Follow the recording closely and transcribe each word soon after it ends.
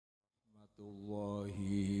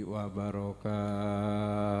warahmatullahi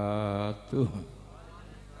wabarakatuh.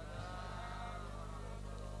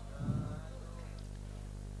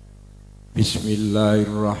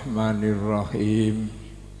 Bismillahirrahmanirrahim.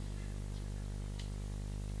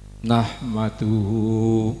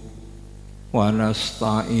 Nahmaduhu wa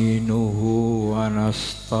nasta'inuhu wa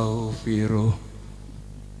nastaghfiruh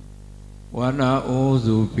wa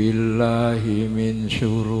na'udzu billahi min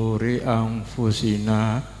syururi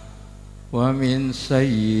anfusina wa min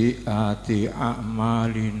sayyiati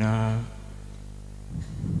a'malina.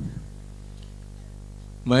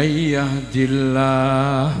 May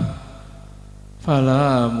yahdillah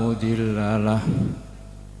fala mudhillalah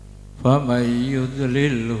wa may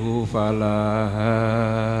yudlilhu fala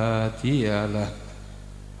hadiyalah.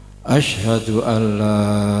 Asyhadu an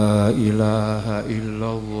la ilaha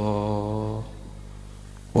illallah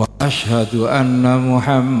wa asyhadu anna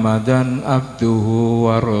Muhammadan abduhu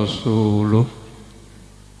wa rasuluh.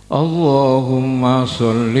 Allahumma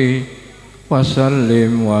sholli wa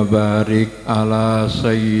sallim wa barik ala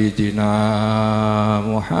sayyidina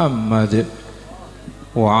Muhammad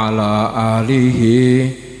wa ala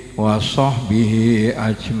alihi wa sahbihi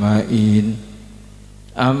ajmain.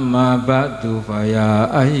 Amma ba'du fa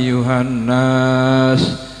ya ayyuhan nas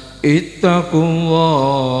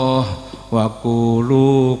ittaqullah wa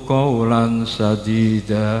qulu qawlan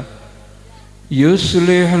sadida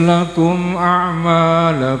yuslih lakum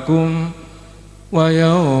a'malakum wa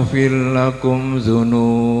yaghfir lakum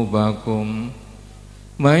dzunubakum.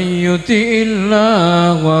 Man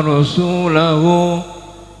yuti'illah wa rasulahu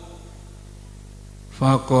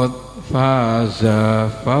faqad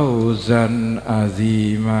faza fawzan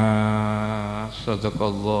azima.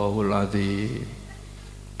 Sadaqallahul adzim.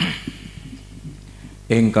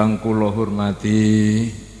 Ingkang kula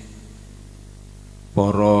hormati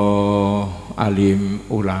para alim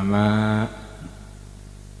ulama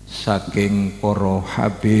saking para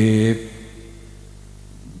habib,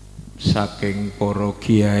 saking para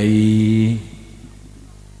kiai,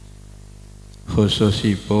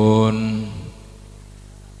 khususipun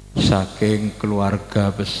saking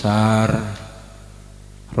keluarga besar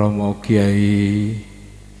Romo Kiai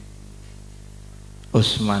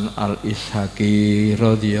Utsman Al-Ishaqi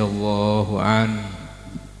radhiyallahu an,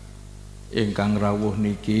 ingkang rawuh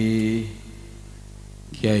niki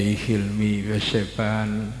Kiai Hilmi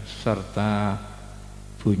Weseban serta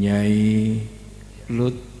Bunyai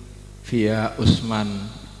Lutfia Utsman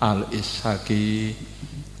Al-Ishaqi,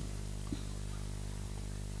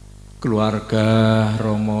 keluarga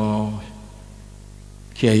Romo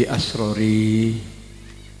Kiai Asrori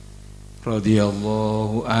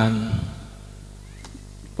radhiyallahu an,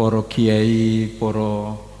 para kiai,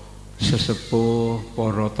 para sesepuh,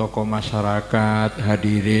 para tokoh masyarakat,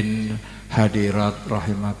 hadirin hadirat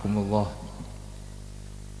rahimakumullah.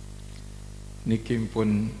 Niki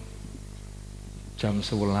pun jam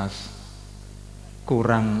 11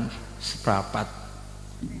 kurang seprapat.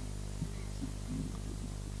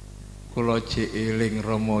 Kula jek eling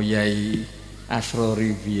Romo Nyai Asrori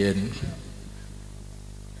biyen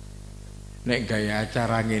nek gaya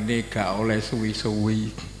acara ngene gak oleh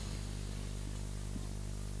suwi-suwi.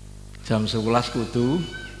 Jam 11 kudu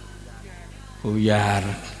buyar.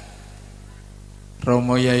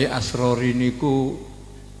 Romo Nyai Asrori niku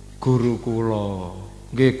guru kula,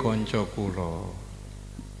 nggih kanca kula.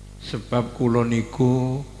 Sebab kula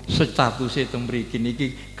niku statuse teng mriki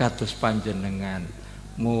niki kados panjenengan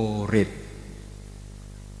murid.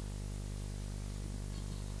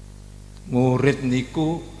 Murid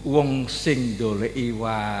niku wong sing ndoleki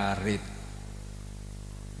warid,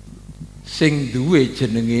 sing duwe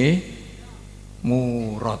jenenge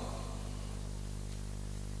murad.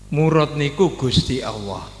 Murad niku Gusti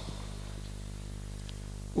Allah.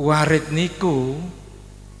 Warid niku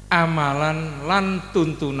amalan lan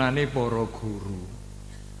tuntunane para guru.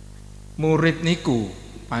 Murid niku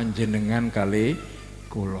panjenengan kalih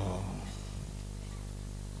kula.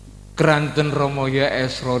 Kranten Romo Nyai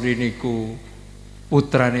Asrori niku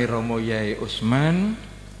putrane Romo Nyai Utsman,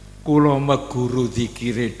 kula meguru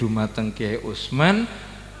dzikire dumateng Kyai Utsman,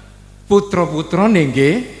 putra-putrane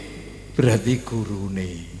nggih berarti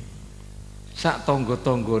gurune. Sak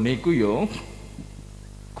tangga-tanggane iku ya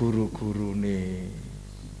guru-gurune.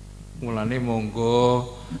 Mulane monggo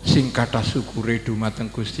sing kathah syukure dumateng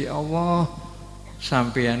Gusti Allah,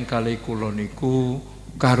 sampeyan kali kula niku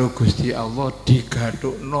karo Gusti Allah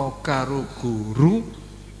digathukna karo guru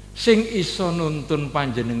sing iso nuntun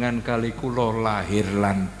panjenengan kali kula lahir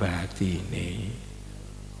lan batine.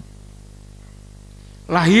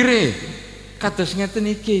 Lahire kados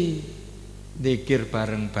ngeten iki, dzikir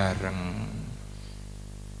bareng-bareng.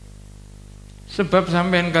 Sebab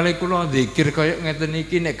sampean kali kula dzikir kaya ngeten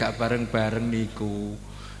iki nek gak bareng-bareng niku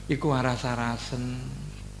iku aras-arasen.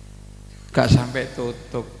 Gak sampai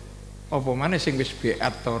tutup. Apa maneh sing wis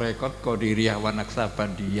biat tarekat qadiriyah wa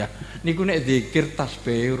naksabandiyah niku nek dzikir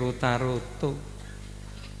tasbih ruta-rutu.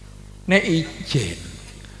 Nek ijen.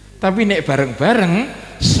 Tapi nek bareng-bareng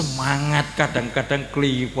semangat kadang-kadang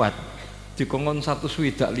kliwat. Dikongkon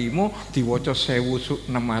 125 diwaca 1605.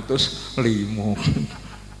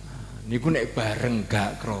 Niku nek bareng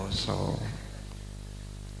gak krasa.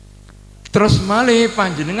 Terus malih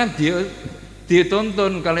panjenengan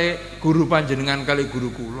ditonton kali guru panjenengan kali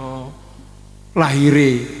guru kula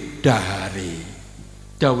lahire dahare.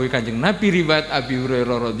 Dawuh Kanjeng Nabi riwayat Abi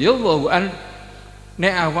Hurairah radhiyallahu an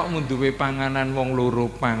nek awakmu duwe panganan wong loro,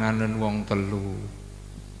 panganan wong telu.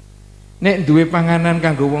 Nek duwe panganan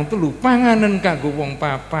kanggo wong telu, panganan kanggo wong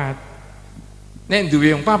papat. Nek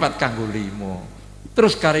duwe wong papat kanggo 5.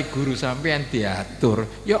 Terus kari guru sampean diatur,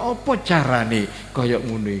 ya apa carane kaya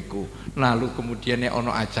ngono iku. Lalu kemudian nek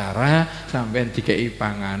ana acara sampean dikei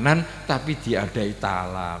panganan tapi diadai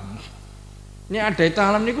talam. Nek adai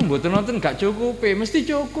talam niku mboten nonton gak cukup, mesti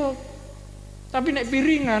cukup. Tapi nek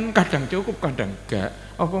piringan kadang cukup kadang gak.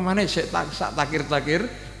 Apa maneh sak takir-takir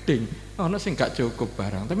ding, ana sing gak cukup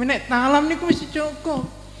barang. Tapi nek talam niku mesti cukup.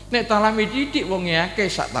 Nek talame titik wong akeh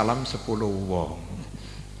sak talam 10 wong.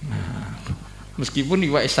 Meskipun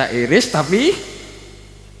iwak sak iris tapi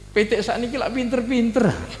pitik sak niki lak pinter-pinter.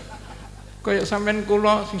 Kayak sampean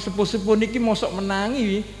kula sing sepuh-sepuh niki mosok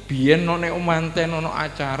menangi biyen nek manten ana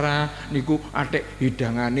acara niku atik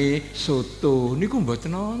hidangane soto niku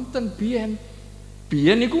mboten nonton biyen.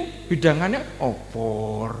 Biyen niku hidangane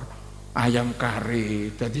opor, ayam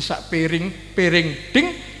kari. Dadi sak piring ding,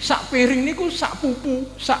 sak piring niku sak pupu,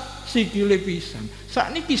 sak sikile pisan. Sak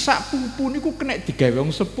niki sak pupu niku kena digawe wong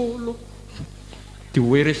 10.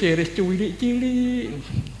 Diwiris-iris cilik-cilik.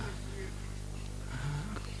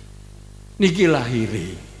 Niki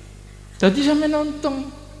lahiri. Dadi sampe nonton.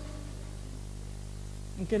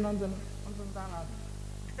 Mungkin nonton tangan.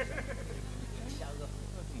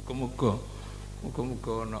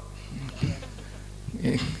 Muga-muga ana.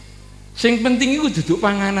 Sing penting iku duduk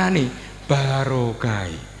panganane barokah.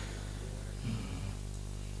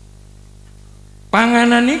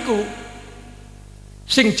 Panganan niku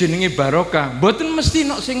sing jenenge barokah mboten mesti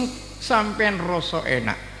nok sing sampean rasa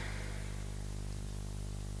enak.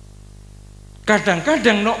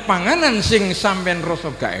 Kadang-kadang nok panganan sing sampean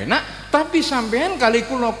rasa gak enak tapi sampean kali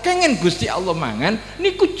kula kengen Gusti Allah mangan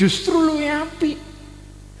niku justru luwih apik.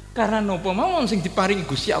 Karena napa mawon sing diparingi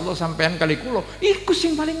Gusti Allah sampean kali kula iku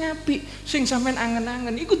sing paling apik. Sing sampean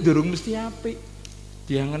angen-angen iku durung mesti apik.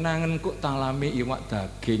 Diangen-angen kok talame iwak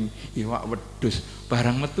daging, iwak wedhus,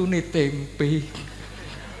 barang metune tempe.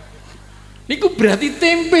 Niku berarti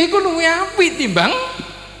tempe iku luwih apik timbang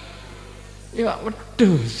iwak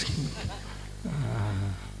wedhus.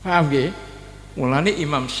 Paham nggih? Mulane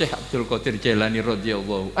Imam Syekh Abdul Qadir Jailani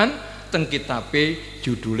radhiyallahu an teng kitabe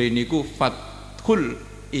judule niku Fathul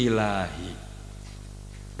Ilahi.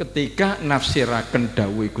 Ketika nafsiraken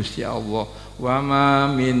dawuh Gusti Allah, wa ma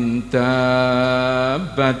min dabbatin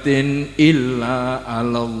illa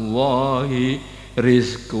 'alallahi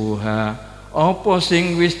rizquha. Apa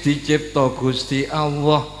sing wis dicipta Gusti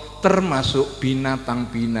Allah termasuk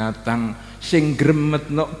binatang-binatang sing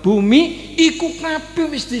gremetno bumi iku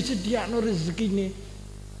kabeh wis disediakno rezekine.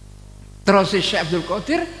 Terus Syekh Abdul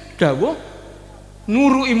Qadir dawuh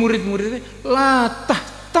nurui murid-muridnya la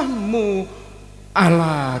tahtamu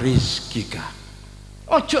ala rizkika.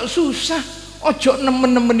 Ojo susah, ojo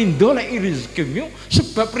nemen-nemenin doleki rezekimu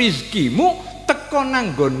sebab rezekimu teko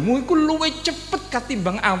nanggonmu iku luwih cepet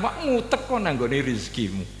katimbang awakmu teko nanggone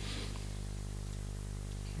rezekimu.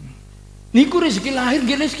 Niku rezeki lahir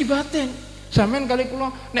nggih rezeki batin. Sampeyan kali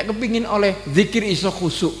kula nek kepingin oleh zikir iso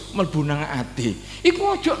khusuk mlebu nang ati.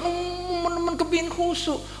 Iku aja nemen-nemen kepingin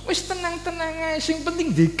khusuk. Wis tenang-tenang ae, sing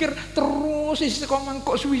penting zikir terus iso kok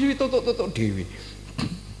mangkok suwi-suwi tutuk-tutuk dhewe.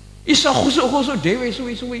 Iso khusuk-khusuk dhewe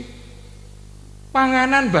suwi-suwi.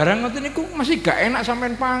 Panganan barang ngoten niku masih gak enak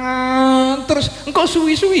sampean pangan terus engko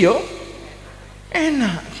suwi-suwi yo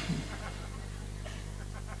enak.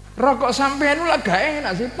 Rokok sampean lha gak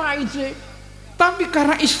enak sih pahit sih. Tapi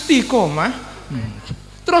karena istiqomah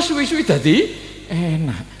terus suwi-suwi dadi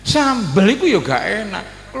enak. Sambel iku yo gak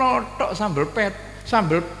enak. Klothok sambel pet,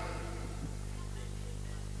 sambel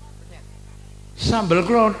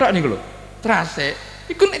klothok niku lho. Trasek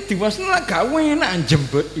iku nek diwasno lha gak enak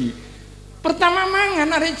jembeki. Pertama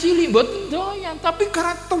mangan arek cilik mboten doyan, tapi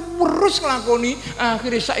karena terus nglakoni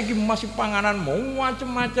akhirnya saiki masih panganan mau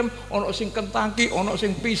macem-macem, ana sing kentaki, ana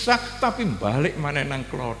sing pisah, tapi balik maneh nang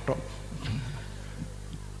klothok.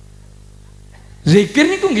 Zikir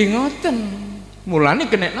niku nggih ngoten. Mulane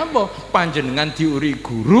kena napa panjenengan diuri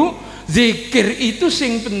guru, zikir itu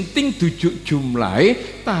sing penting dujuk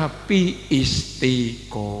jumlahe tapi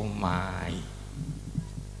istiqomah.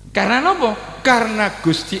 Karena napa? Karena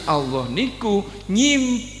Gusti Allah niku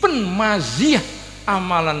nyimpen maziyah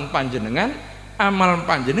amalan panjenengan, amal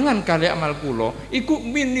panjenengan kali amal kula iku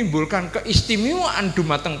menimbulkan keistimewaan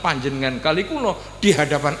dumateng panjenengan kali kula di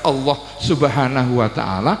hadapan Allah Subhanahu wa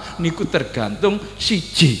taala niku tergantung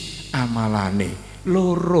siji amalane,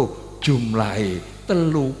 loro jumlahe,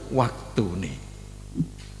 telu waktune.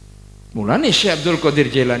 Mulane Syekh Abdul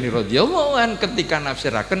Qadir Jailani radhiyallahu an ketika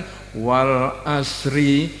nafsiraken wal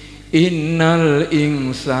asri innal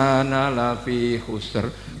insana lafi khusr.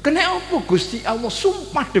 Kena apa Gusti Allah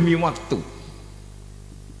sumpah demi waktu?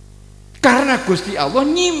 Karena Gusti Allah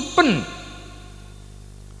nyimpen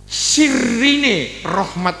sirine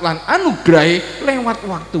rahmat lan anugrahe lewat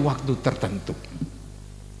waktu-waktu tertentu,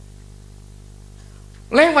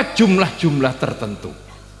 lewat jumlah-jumlah tertentu.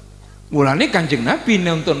 Mulane Kanjeng Nabi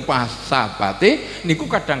nonton pas sahabate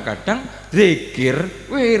niku kadang-kadang zikir,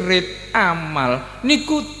 wirid, amal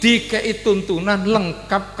niku dikei tuntunan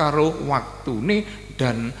lengkap karo waktune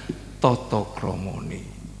dan tata kramane.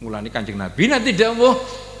 Mulane Kanjeng Nabi nanti dawuh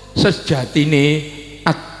sejatine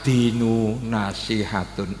ad-dinu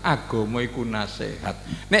nasihatun, agama iku nasihat.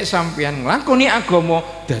 Nek sampeyan nglakoni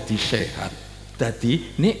agama dadi sehat,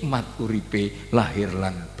 dadi nikmat uripe lahir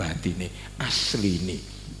lan batine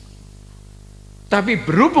asline. Tapi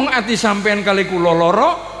berhubung ati sampean kali kula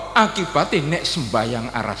lara, akibatnya nek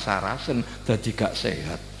sembayang aras-arasen dadi gak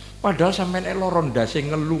sehat. Padahal sampean lara ndase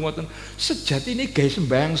ngelu ngoten. Sejatine gawe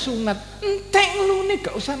sembayang sunat, entek ngelune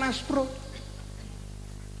gak usah naspro.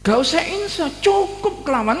 Gak usah insya, cukup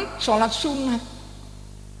kelawan sholat sunat.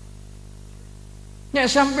 Nek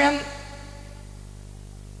sampean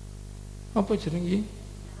apa jenenge?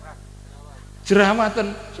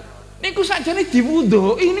 Jerawatan. Niku sakjane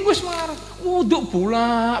diwuduki niku wis marah. Wuduk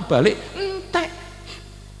bolak-balik entek.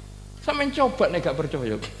 Sampeyan coba nek gak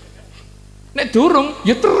percaya. Nek durung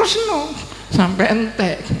ya terusno sampai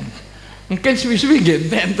entek. Mungkin suwi-suwi nggih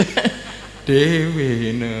entek.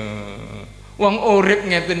 Dewi wong urip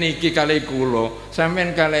ngeten iki kalih kula,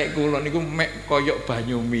 sampeyan kalih kula niku mek koyok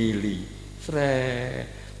banyu mili.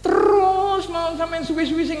 Sret. Terus mau sampeyan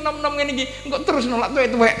suwi-suwi sing nom-nom ngene iki, engko terus nolak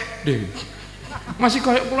tuwek-tuwek. Dewi. Masih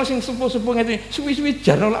koyok kula sing sepuh-sepuh ngene, suwi-suwi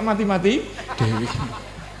jar nolak mati-mati. Dewi.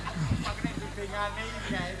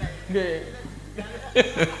 Nggih.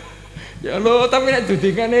 Ya Allah, tapi nek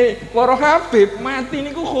dudingane para Habib mati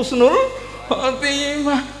niku husnul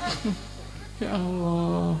khotimah. Ya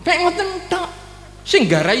Allah. Kayak ngoten tok. Sing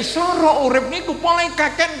garai soro urip niku pola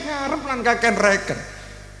kaken ngarep lan kaken reken.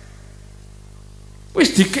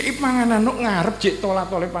 Wis dikei panganan nuk ngarep jek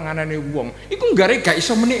tolat-tole panganane wong. Iku gare gak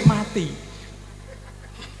iso menikmati.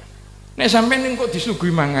 Nek sampean kok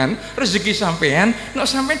disuguhi mangan, rezeki sampean, nek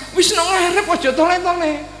sampean wis nang ngarep aja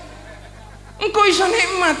tole-tole. Engko iso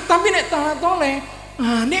nikmat, tapi nek tole-tole,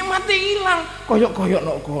 nikmate ilang, koyok-koyok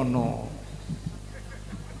nok kono.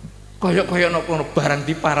 Koyok-koyok nok kono barang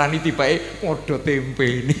diparani tibake padha tempe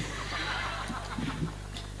ini.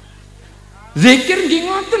 Zikir nggih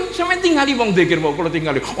ngoten, sampeyan tingali wong zikir mau kula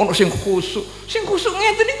tingali. Ono sing khusuk. Sing khusuk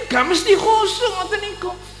ngeten iki gak mesti khusuk ngoten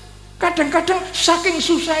niku. Kadang-kadang saking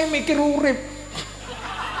susahnya mikir urip.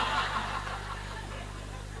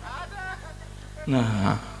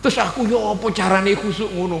 Nah, terus aku yo apa carane khusuk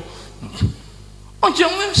ngono. Aja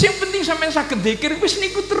sing penting sampean saged zikir wis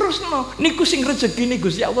niku terusno. Niku sing rezekine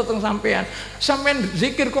Gusti Allah teng sampean. Sampean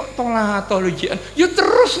zikir kok tolah-tolijian. Ya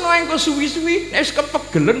terusno engko suwi-suwi nek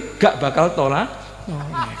kepegelen gak bakal tolah.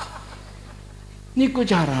 Niku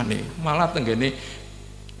carane. Malah tenggene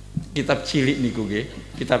kitab cilik niku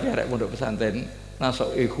nggih, kitab arek pondok pesantren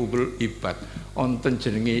Nasoihul Ibad wonten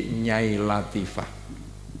jenenge Nyai Latifah.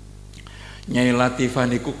 Nyai Latifah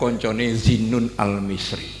niku koncone Zinun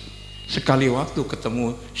Al-Misri. Sekali waktu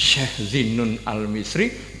ketemu Syekh Zinun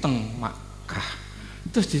Al-Misri teng Makkah.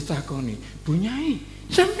 Terus ditakoni, "Bu Nyai,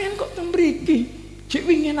 sampean kok teng mriki? Cek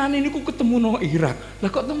winginane niku ketemu nang Irak.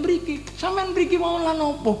 Lah kok teng mriki? Sampean mriki mau lan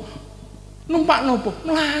napa? Numpak napa?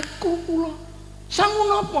 Mlaku kula." Sangu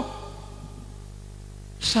napa?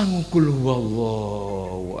 Sangu kul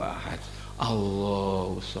huwallahu ahad,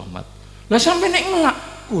 Allahu samad. Lah sampe nek ngelak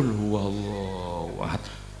kul huwallahu ahad,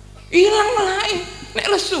 ilang ngelake. Nek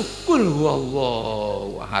lesu kul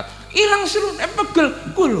huwallahu ahad, ilang seru. Nek pegel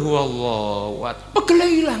kul huwallahu ahad,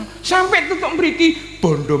 pegele ilang. Sampai tutuk mriki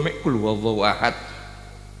bondo mek kul huwallahu ahad,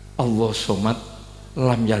 Allahu samad,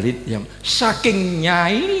 lam yalid yang saking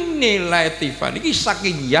Nyai Latifah niki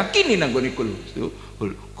saking yakini nang gone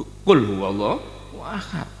Qul huwallahu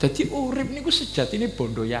ahad. Dadi urip niku sejatine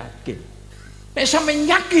bondo yakin. Nek sampeyan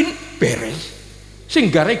yakin beres.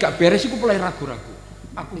 Sing gare gak beres iku mulai ragu-ragu.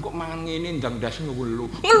 Aku kok mangan ngene ndang ndas ngelu.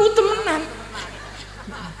 Ngelu temenan.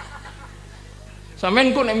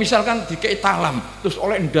 Sampeyan kok nek misalkan dikei talam terus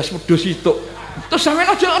oleh ndas wedhus situk. Terus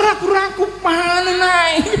sampeyan aja ragu-ragu panen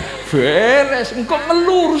ae. Beres, engko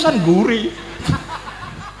ngelu urusan Giri.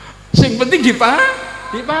 Sing penting dipangan.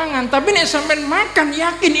 Tapi nek sampeyan makan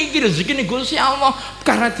yakin iki rezekine Gusti Allah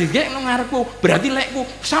karena digek nang ngarepku, berarti lekku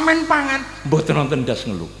sampeyan pangan mboten wonten ndas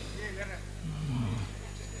ngelu.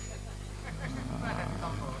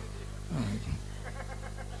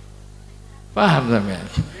 Paham sampeyan?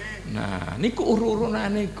 Nah, niku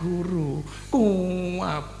urunane guru.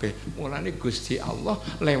 Kuwabe. Mulane Gusti Allah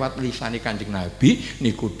lewat lisane Kanjeng Nabi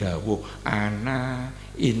niku dawuh ana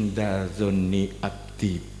inda dzonni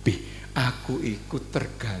abdi bih. Aku iku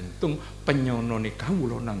tergantung penyonone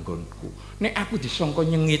kawula nanggonku. Nek aku disangka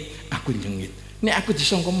nyengit, aku nyengit. Nek aku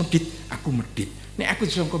disangka medit, aku medit. Nek aku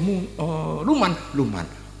disangka luman, luman.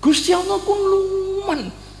 Gusti Allah ku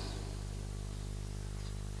luman.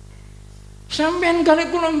 Sampeyan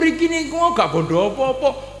kali kula mriki niku gak bondo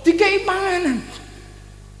apa-apa, dikei panganan.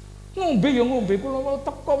 Ngombe ya ngombe, kula mau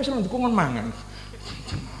teko wis dikon mangan.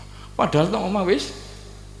 Padahal tok omah wis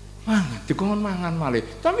mangan, dikon mangan malih.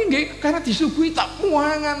 Tapi nggih karena disuguhi tak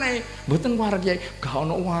mangan ae. Mboten wareg ya, gak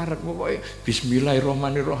ono wareg pokoke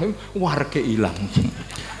bismillahirrahmanirrahim warege ilang.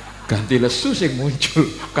 Ganti lesu sing muncul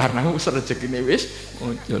karena wis rezekine wis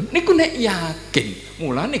muncul. Niku nek yakin,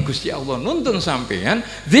 mulane Gusti Allah nuntun sampeyan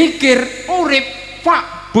zikir urip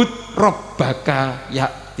fa'bud rabbaka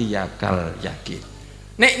ya'tiyakal yakin.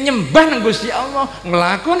 Nek nyembah nang Gusti Allah,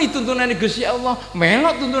 nglakoni tuntunane Gusti Allah,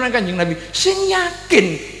 melok tuntunan Kanjeng Nabi, sing yakin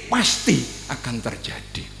pasti akan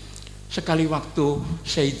terjadi. Sekali waktu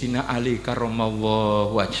Sayyidina Ali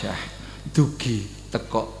karramallahu wajhah dugi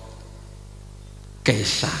teko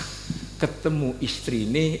Kesa ketemu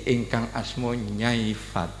istrine ingkang asma Nyai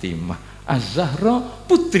Fatimah Az-Zahra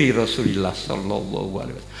putri Rasulullah sallallahu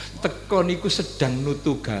alaihi wasallam. Teko niku sedang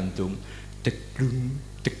nutu gandum deglung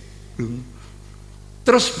deglung.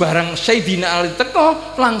 Terus barang Sayyidina Ali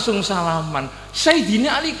teko langsung salaman.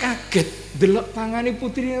 Sayyidina Ali kaget delok tangane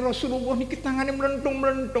putri Rasulullah niki tangane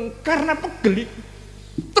mlentung-mlentung karena pegel.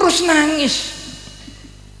 Terus nangis.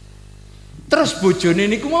 Terus bojone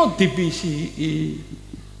niku mau dibisiki.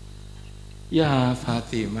 Ya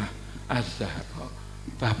Fatimah Az-Zahra,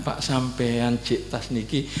 bapak sampean cik tas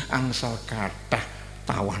niki angsal kathah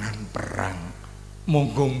tawanan perang.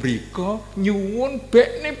 Monggo mriko nyuwun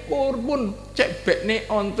bekne purpun, cek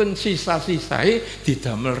bekne wonten sisa-sisae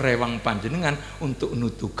didamel rewang panjenengan untuk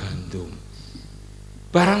nutu gandum.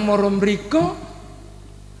 Barang mara mriko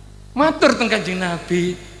matur teng Kanjeng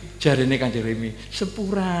Nabi, jarene Kanjeng Remi,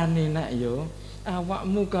 sepurane nak yo.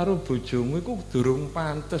 Awakmu karo bojomu iku durung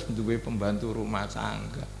pantes duwe pembantu rumah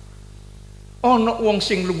tangga. Ana wong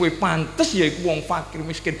sing luwih pantes yaiku wong fakir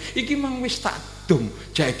miskin. Iki mang wis tak dum.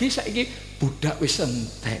 Jaki saiki budak wis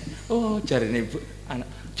entek. Oh jarene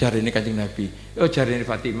anak jarene Kanjeng Nabi. Oh jarene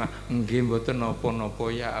Fatimah, nggih mboten napa-napa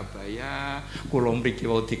ya abaya. Kula mriki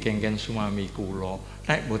wau dikengken suami kula.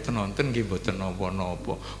 Nek mboten nonton nggih mboten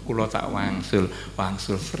napa-napa. Kula tak wangsul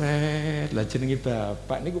sret. Lah jenenge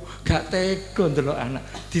bapak niku gak tega ndelok anak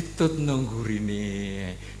ditutno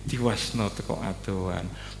nggurine. Diwasno teko adohan.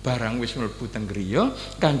 Barang wis mlebu teng griya,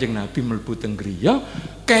 Kanjeng Nabi mlebu teng griya,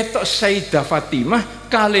 ketok Sayyidah Fatimah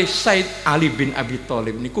kalih Said Ali bin Abi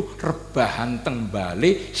Thalib niku rebahan teng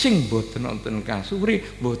bale sing mboten nonton kasuri,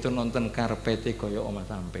 mboten nonton karpete kaya omah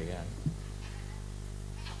sampean.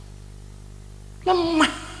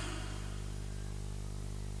 Lemah.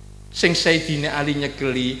 Sing Sayyidina Ali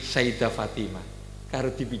nyekeli Sayyidah Fatimah karo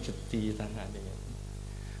dipijeti tangane.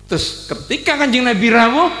 Terus ketika Kanjeng Nabi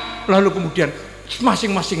rawuh, lalu kemudian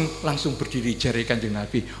masing-masing langsung berdiri jari Kanjeng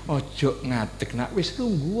Nabi. Ojo ngadeg nak wis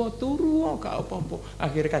lungguh turu gak apa-apa.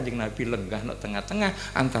 Akhirnya Kanjeng Nabi lenggah nang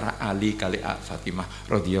tengah-tengah antara Ali kali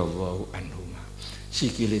Fatimah radhiyallahu anhuma.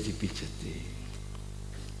 Sikile dipijeti.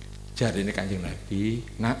 Jarine Kanjeng Nabi,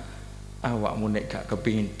 nak awakmu nek gak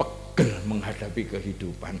kepingin pegel menghadapi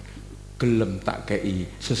kehidupan, gelem tak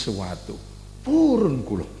kei sesuatu. Purun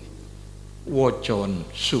kula. Wocon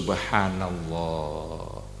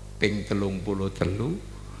subhanallah ping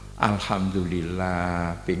 33,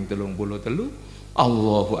 alhamdulillah ping 33,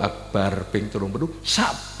 Allahu akbar ping 30,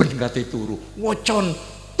 saben kate turu wocon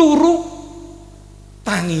turu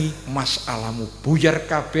tangi masalamu buyar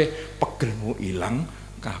kabeh, pegelmu ilang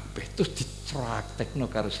kabeh. Terus dipraktekno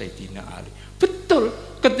karo Sayyidina Ali. Betul,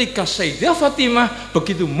 ketika Sayyidah Fatimah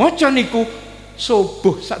begitu maca niku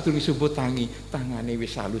subuh sadurunge subuh tangane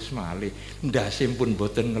wis halus malih, ndase pun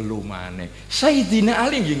mboten ngelu maneh. Sayyidina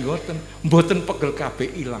Ali nggih mboten pegel kabeh,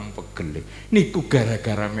 ilang pegele. Niku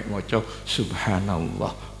gara-gara mek maca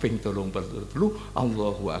subhanallah ping 33,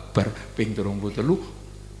 Allahu akbar ping 33,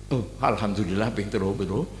 oh alhamdulillah ping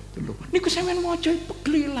 33. Niku sampean maca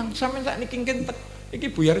pegel ilang, sampean sakniki kentek. Iki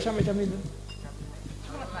buyar sampe-sampe itu.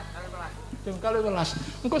 Jam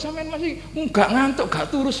 12. Engko sampean masih enggak ngantuk, gak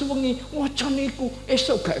turu sewengi, waca niku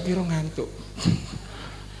esuk gak kira ngantuk.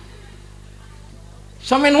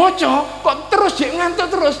 Sampean waca kok terus jek ngantuk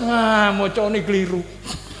terus. Nah, macane keliru.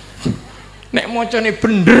 Nek macane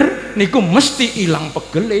bener niku mesti ilang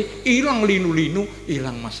pegele, ilang linu-linu,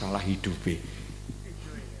 ilang masalah hidupe.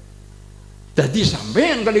 Dadi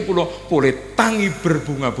sampean kali kula boleh tangi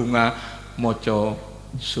berbunga-bunga maca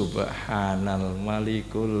subhanal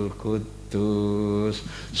malikul Kudus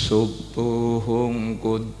subuhum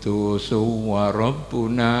kudus wa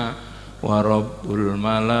rabbuna wa rabbul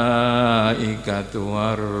malaikatu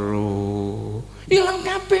warruh. Ilang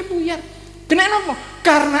kabeh buyar. Kenapa?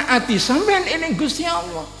 Karena ati sampean eling Gusti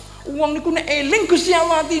Allah. Wong niku nek eling Gusti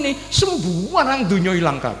Allah atine sembarang donya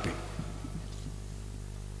ilang kabeh.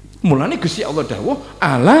 Mulane Gusti Allah dawuh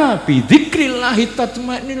ala bi dzikrillahi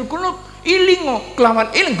tatmainnul qulub. Ilingo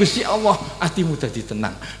kelawan eling Gusti Allah atimu dadi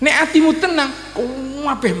tenang. Nek atimu tenang,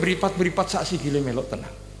 kabeh mripat-mripat sak sikile melok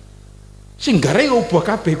tenang. Sing gare ubah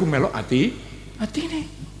kabeh ku melok atine.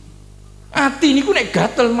 Ati niku nek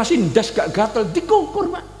gatel masih ndas gak gatel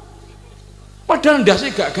dikukur, Pak. Padahal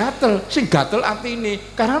ndase gak gatel, sing gatel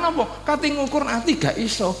atine. Karena apa? Kate ngukur ati gak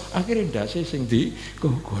iso, akhire ndase sing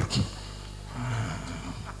dikukur.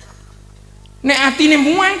 Nek atine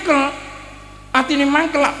muangkel, atine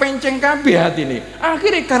mangkel lak penceng kabeh atine.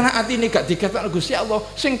 Akhire karena atine gak diketok Gusti Allah,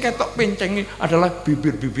 sing ketok pencenge adalah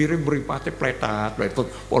bibir-bibire mripate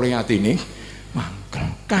pletat-pletot oleh atine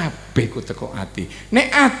mangkel. Kabeh ku teko ati. Nek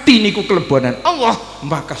ati niku kelebonan Allah,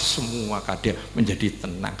 maka semua kadang menjadi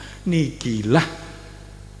tenang. Nikilah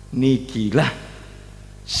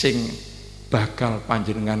sing bakal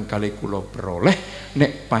panjenengan kali kula peroleh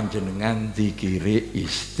nek panjenengan dzikire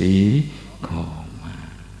istiqomah.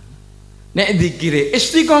 Nek dzikire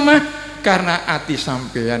istiqomah karena ati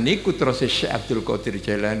sampeyan niku terus Syekh Abdul Qadir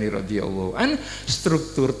Jailani radhiyallahu an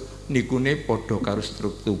struktur nikune padha karo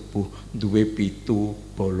struktur tubuh duwe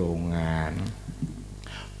 7 bolongan.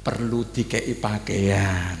 Perlu dikei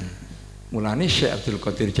pakaian. Mulane Syekh Abdul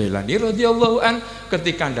Qadir Jailani radhiyallahu an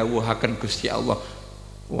ketika ndawuhaken Gusti Allah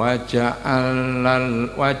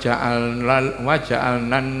waja'alnan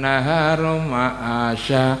nahara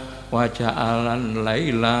ma'asya waja'alan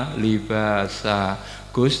laila libasa.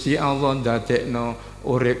 Gusti Allah ndadekno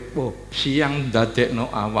urip siang ndadekno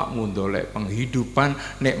awakmu ndolek penghidupan,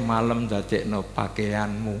 nek malam ndadekno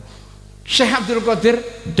pakaianmu. Syekh Abdul Qadir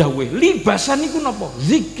dawuh libasan niku napa?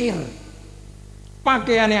 Zikir.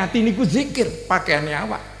 Pakaiane ati niku zikir, pakaiane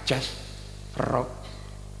awak jas rok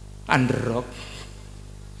underrok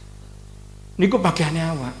niku pakaiane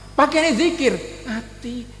awak, pakaiane zikir.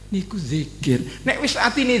 Ati niku zikir. Nek wis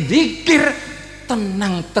atine zikir,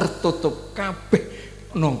 tenang tertutup kabeh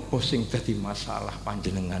nopo sing dadi masalah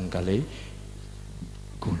panjenengan kali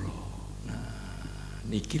kula. Nah,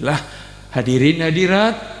 nikilah hadirin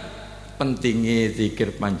hadirat pentingnya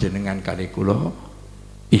zikir panjenengan kali kula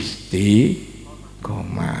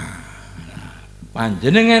istiqomah.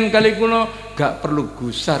 Panjenengan kali kula gak perlu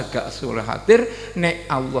gusar, gak soleh hatir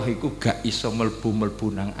nek Allah iku gak iso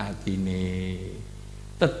melbu-melbu nang atine.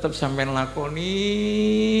 Tetep sampean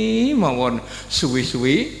lakoni mawon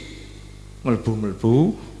suwi-suwi melbu-melbu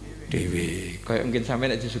dhewe. Kaya mungkin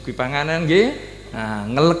sampean nek disuguhi panganan nggih, nah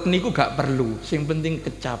ngelek niku gak perlu, sing penting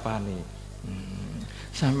kecapane.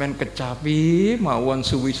 Sampean kecapi mawon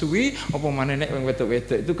suwi-suwi apa maneh nek wong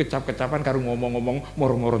wedok-wedok itu kecap-kecapan karo ngomong-ngomong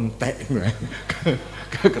moro-moro entek.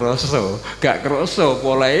 Gak kroso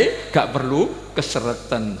polahe gak perlu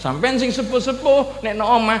keseretan. Sampean sing sepuh-sepuh nek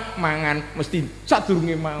nang omah mangan mesti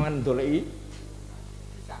sadurunge mangan ndoleki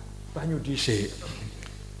banyu dhisik.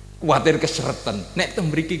 Kuwatir keseretan. Nek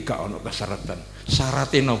teng mriki gak ono keseretan.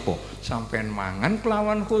 Syaraté napa? Sampean mangan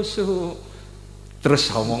kelawan khusyuk.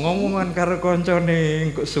 Terus ngomong-ngomongan karo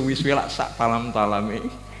koncone kok suwi-suwi lak sak talam-talame.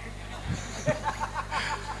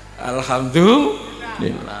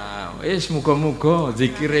 Alhamdulillah. Wis muga-muga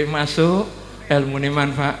zikire masuk, ilmune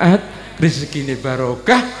manfaat, rezekine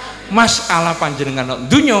barokah, masalah panjenengan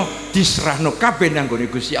dunya diserahno kabeh nang nggone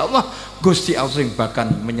Gusti Allah. Gusti Allah sing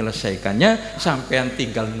bakal menyelesaikannya, sampean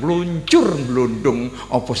tinggal ngluncur glundung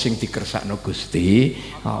apa sing dikersakno Gusti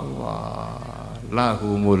Allah.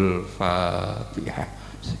 Lahumul Fatihah.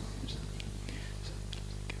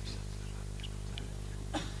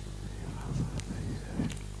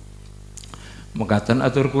 Mekaten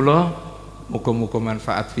atur kula, muga-muga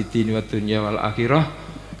manfaat fitini wa dunya wal akhirah.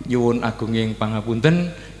 Nyuwun agunging pangapunten.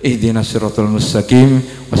 Ihdinas siratal mustaqim.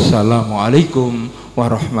 Wassalamualaikum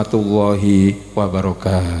warahmatullahi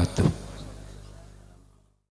wabarakatuh.